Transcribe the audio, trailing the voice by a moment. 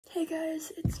Hey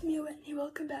guys, it's me, Whitney.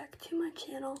 Welcome back to my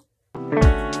channel.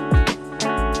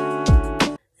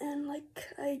 And like,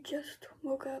 I just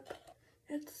woke up.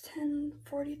 It's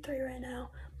 10:43 right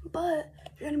now, but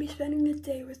you're gonna be spending the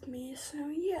day with me, so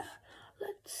yeah,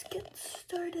 let's get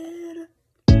started.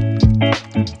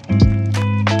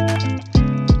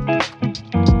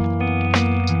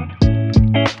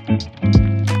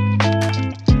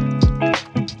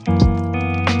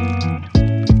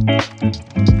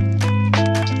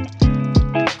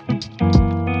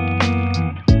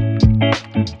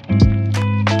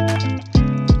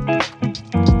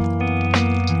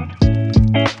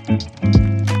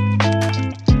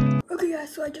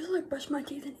 So I just like brushed my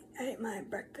teeth and ate my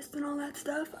breakfast and all that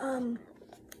stuff. But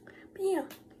yeah,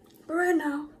 but right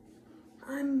now,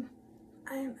 I think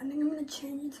I'm gonna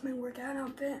change into my workout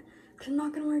outfit because I'm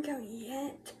not gonna work out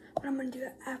yet, but I'm gonna do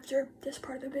it after this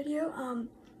part of the video.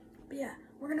 But yeah,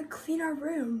 we're gonna clean our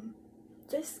room,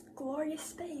 just glorious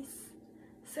space.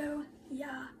 So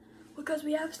yeah, because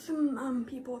we have some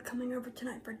people coming over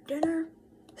tonight for dinner,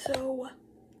 so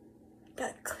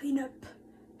gotta clean up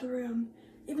the room.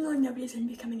 Even though nobody's gonna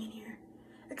be coming in here,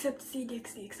 except C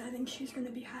Dixie, because I think she's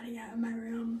gonna be hiding out in my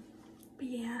room. But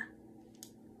yeah,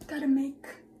 gotta make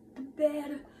the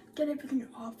bed, get everything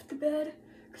off the bed,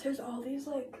 because there's all these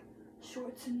like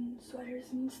shorts and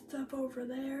sweaters and stuff over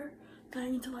there that I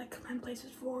need to like find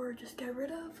places for or just get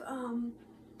rid of.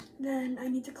 Then I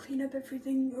need to clean up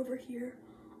everything over here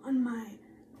on my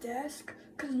desk,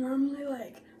 because normally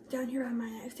like down here on my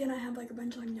nightstand I have like a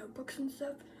bunch of like notebooks and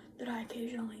stuff that I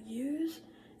occasionally use,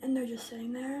 and they're just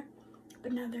sitting there,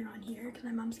 but now they're on here because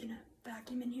my mom's gonna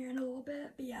vacuum in here in a little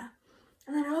bit. But yeah,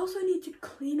 and then I also need to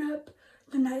clean up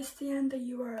the nightstand that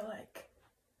you are like,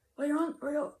 well,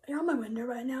 you're on my window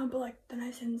right now, but like the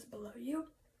nightstand's below you.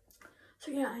 So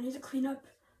yeah, I need to clean up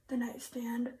the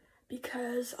nightstand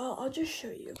because I'll just show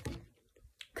you,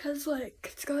 because like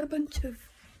it's got a bunch of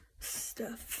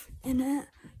stuff in it.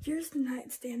 Here's the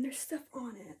nightstand, there's stuff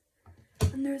on it.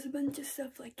 And there's a bunch of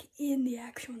stuff like in the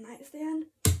actual nightstand.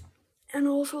 And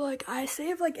also like I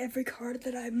save like every card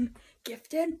that I'm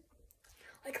gifted,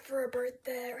 like for a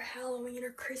birthday or Halloween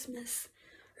or Christmas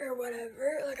or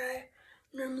whatever. Like I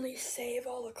normally save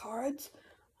all the cards,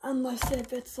 unless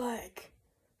if it's like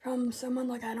from someone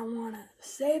like I don't want to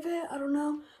save it, I don't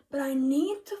know. But I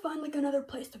need to find like another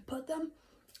place to put them,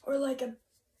 or like a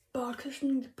box or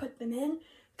something to put them in,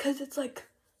 because it's like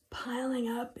piling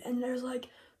up and there's like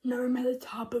no room at the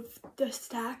top of the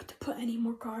stack to put any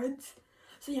more cards.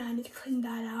 So yeah, I need to clean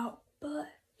that out. But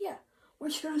yeah, we're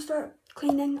just gonna start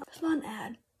cleaning. It's not an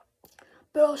ad,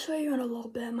 but I'll show you in a little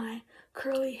bit my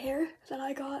curly hair that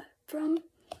I got from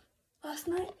last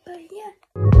night. But yeah.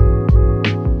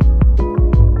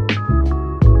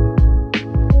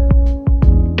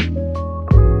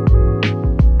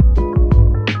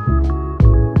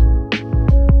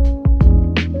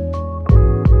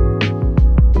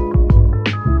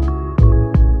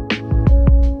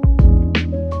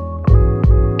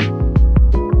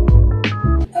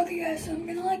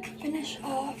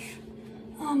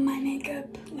 My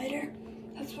makeup later,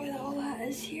 that's why all that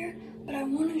is here, but I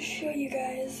want to show you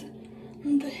guys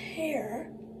the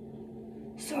hair.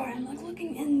 Sorry, I'm like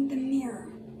looking in the mirror,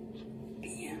 but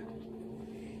yeah,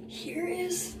 here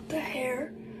is the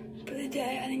hair for the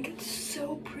day. I think it's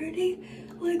so pretty.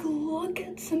 Like, look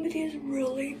at somebody's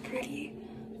really pretty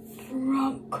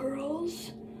front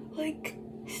curls, like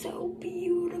so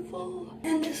beautiful.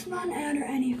 And it's not an ad or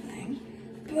anything,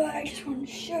 but I just want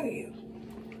to show you.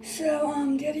 So,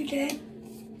 the other day,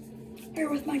 we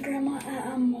were with my grandma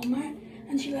at Walmart,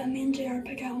 and she let me and JR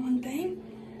pick out one thing,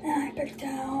 and I picked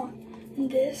out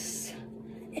this.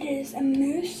 It is a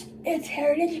mousse. It's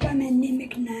Heritage by Mindy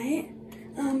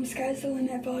McKnight, Sky's the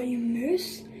Limit Volume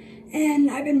Mousse,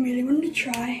 and I've been really wanting to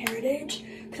try Heritage,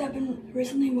 because I've been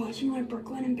recently watching like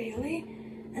Brooklyn and Bailey,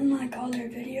 and like all their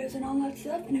videos and all that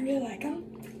stuff, and I really like them.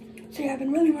 So yeah, I've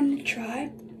been really wanting to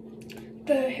try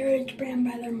the Heritage brand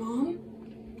by their mom.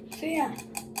 So yeah,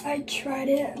 I tried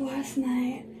it last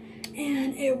night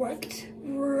and it worked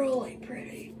really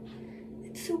pretty.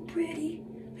 It's so pretty.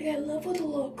 Like, I love all the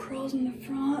little curls in the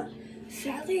front.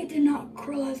 Sadly, it did not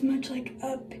curl as much like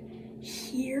up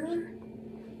here,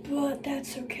 but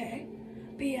that's okay.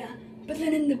 But yeah, but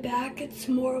then in the back, it's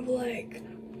more of like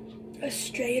a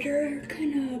straighter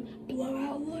kind of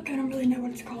blowout look. I don't really know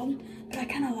what it's called, but I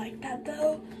kind of like that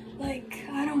though. Like,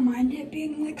 I don't mind it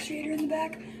being like straighter in the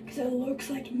back because it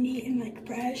looks like neat and like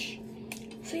fresh.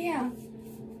 So yeah,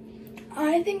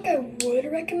 I think I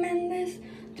would recommend this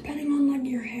depending on like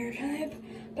your hair type,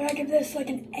 but I give this like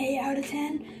an 8 out of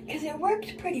 10 because it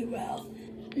worked pretty well.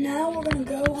 Now we're gonna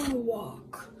go on a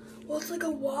walk. well, it's like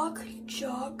a walk,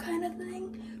 jog kind of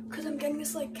thing. Because I'm getting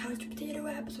this like couch potato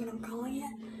app is what I'm calling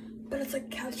it. But it's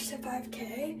like Couch to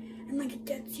 5K. And like it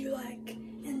gets you like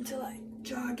into like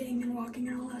jogging and walking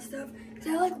and all that stuff. Because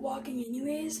I like walking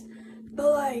anyways.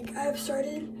 But like I've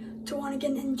started to want to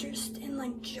get an interest in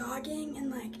like jogging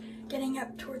and like getting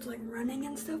up towards like running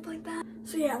and stuff like that.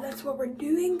 So yeah, that's what we're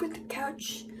doing with the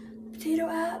Couch Potato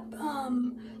app.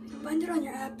 You can find it on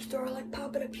your app store, like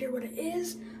pop it up here what it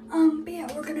is. But yeah,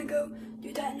 we're gonna go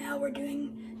do that now. We're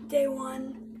doing day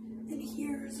 1, and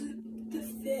here's the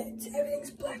fit.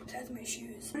 Everything's black besides my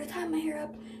shoes. I'm gonna tie my hair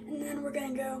up, and then we're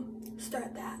gonna go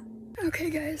start that. Okay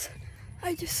guys,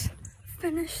 I just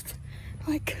finished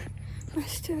like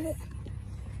most of it.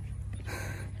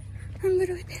 I'm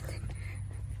literally panting.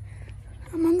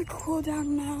 I'm on the cool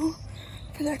down now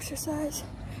for the exercise.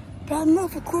 But I don't know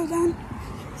if a cool down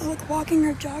is like walking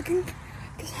or jogging,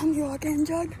 because I'm the walk and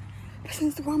jog. But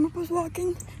since the warm up was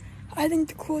walking, I think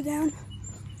the cool down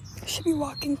should be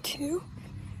walking too.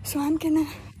 So I'm gonna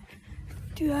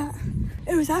do that.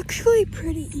 It was actually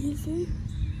pretty easy.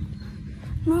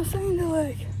 I'm not saying that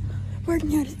like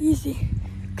working out is easy,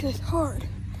 because it's hard.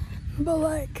 But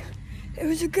like, it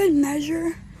was a good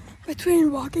measure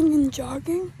between walking and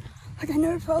jogging. Like I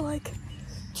never felt like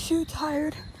too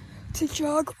tired to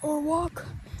jog or walk,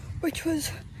 which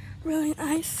was really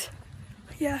nice.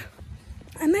 Yeah,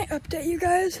 I might update you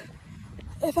guys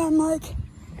if I'm like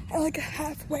at like a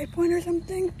halfway point or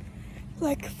something,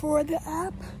 like for the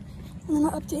app, and then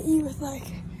I'll update you with like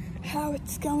how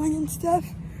it's going and stuff.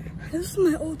 This is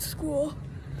my old school,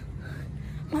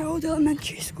 my old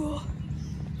elementary school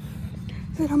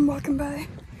that I'm walking by.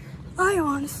 I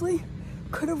honestly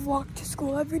could have walked to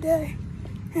school every day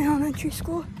in elementary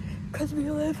school, because we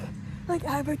live like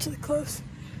averagely close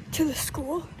to the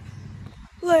school,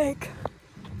 like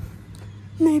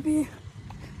maybe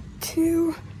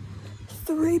 2,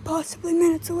 3 possibly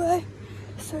minutes away.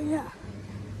 So yeah,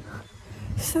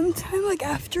 sometime like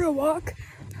after a walk,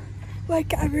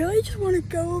 like I really just want to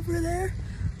go over there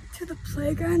to the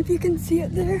playground, if you can see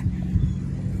it there.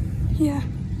 Yeah,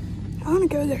 I want to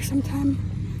go there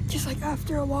sometime, just like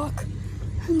after a walk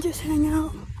and just hang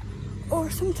out. Or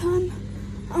sometime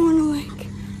I want to like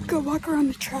go walk around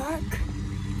the track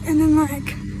and then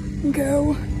like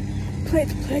go play at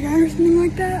the playground or something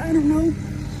like that. I don't know,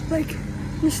 like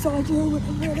nostalgia or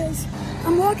whatever it is.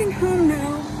 I'm walking home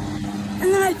now,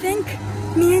 and then I think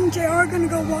me and JR are gonna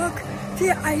go walk to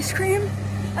get ice cream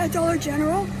at Dollar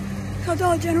General. So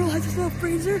Dollar General has this little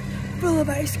freezer full of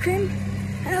ice cream,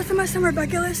 and that's on my summer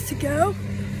bucket list to go.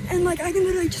 And like I can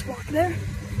literally just walk there,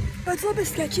 but it's a little bit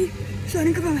sketchy, so I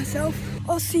didn't go by myself.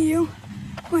 I'll see you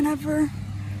whenever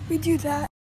we do that.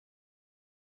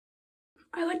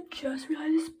 I like just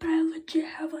realized this, but I legit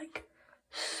have like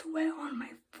sweat on my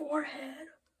forehead.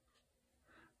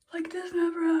 Like this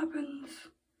never happens.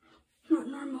 Not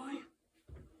normally.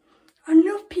 I don't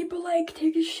know if people like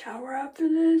take a shower after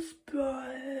this,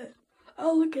 but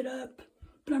I'll look it up.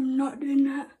 But I'm not doing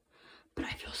that. But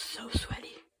I feel so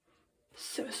sweaty.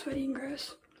 So sweaty and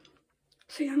gross.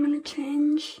 So yeah, I'm gonna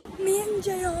change. Me and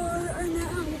JR are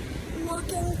now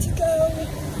walking to go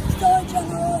to Dollar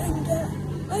General and get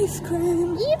ice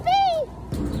cream. Yippee!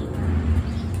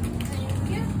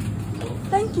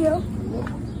 Thank you.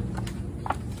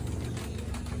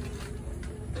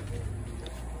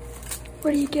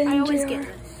 What are you getting, I always JR? get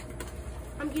this.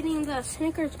 I'm getting the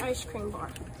Snickers ice cream bar.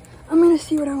 I'm gonna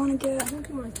see what I want to get.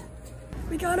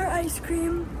 We got our ice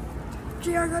cream.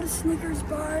 JR got a Snickers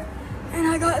bar, and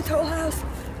I got a Toll House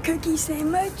cookie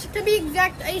sandwich. To be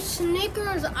exact, a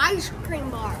Snickers ice cream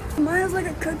bar. Mine was like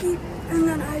a cookie and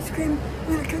then ice cream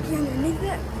and a cookie underneath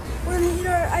it. We're gonna eat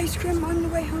our ice cream on the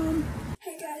way home.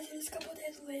 Hey guys, it is a couple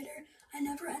days later. I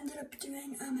never ended up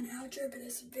doing an outro for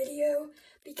this video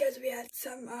because we had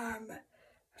some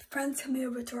friends coming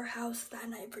over to our house that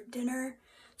night for dinner.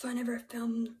 So I never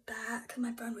filmed that because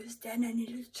my phone was dead and I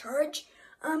needed to charge.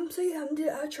 So yeah, I'm doing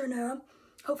the outro now.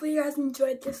 Hopefully you guys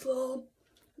enjoyed this little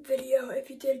video. If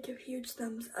you did, give a huge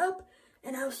thumbs up.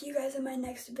 And I'll see you guys in my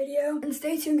next video. And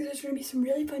stay tuned because there's going to be some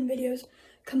really fun videos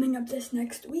coming up this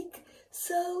next week.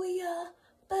 So yeah,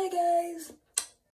 bye guys.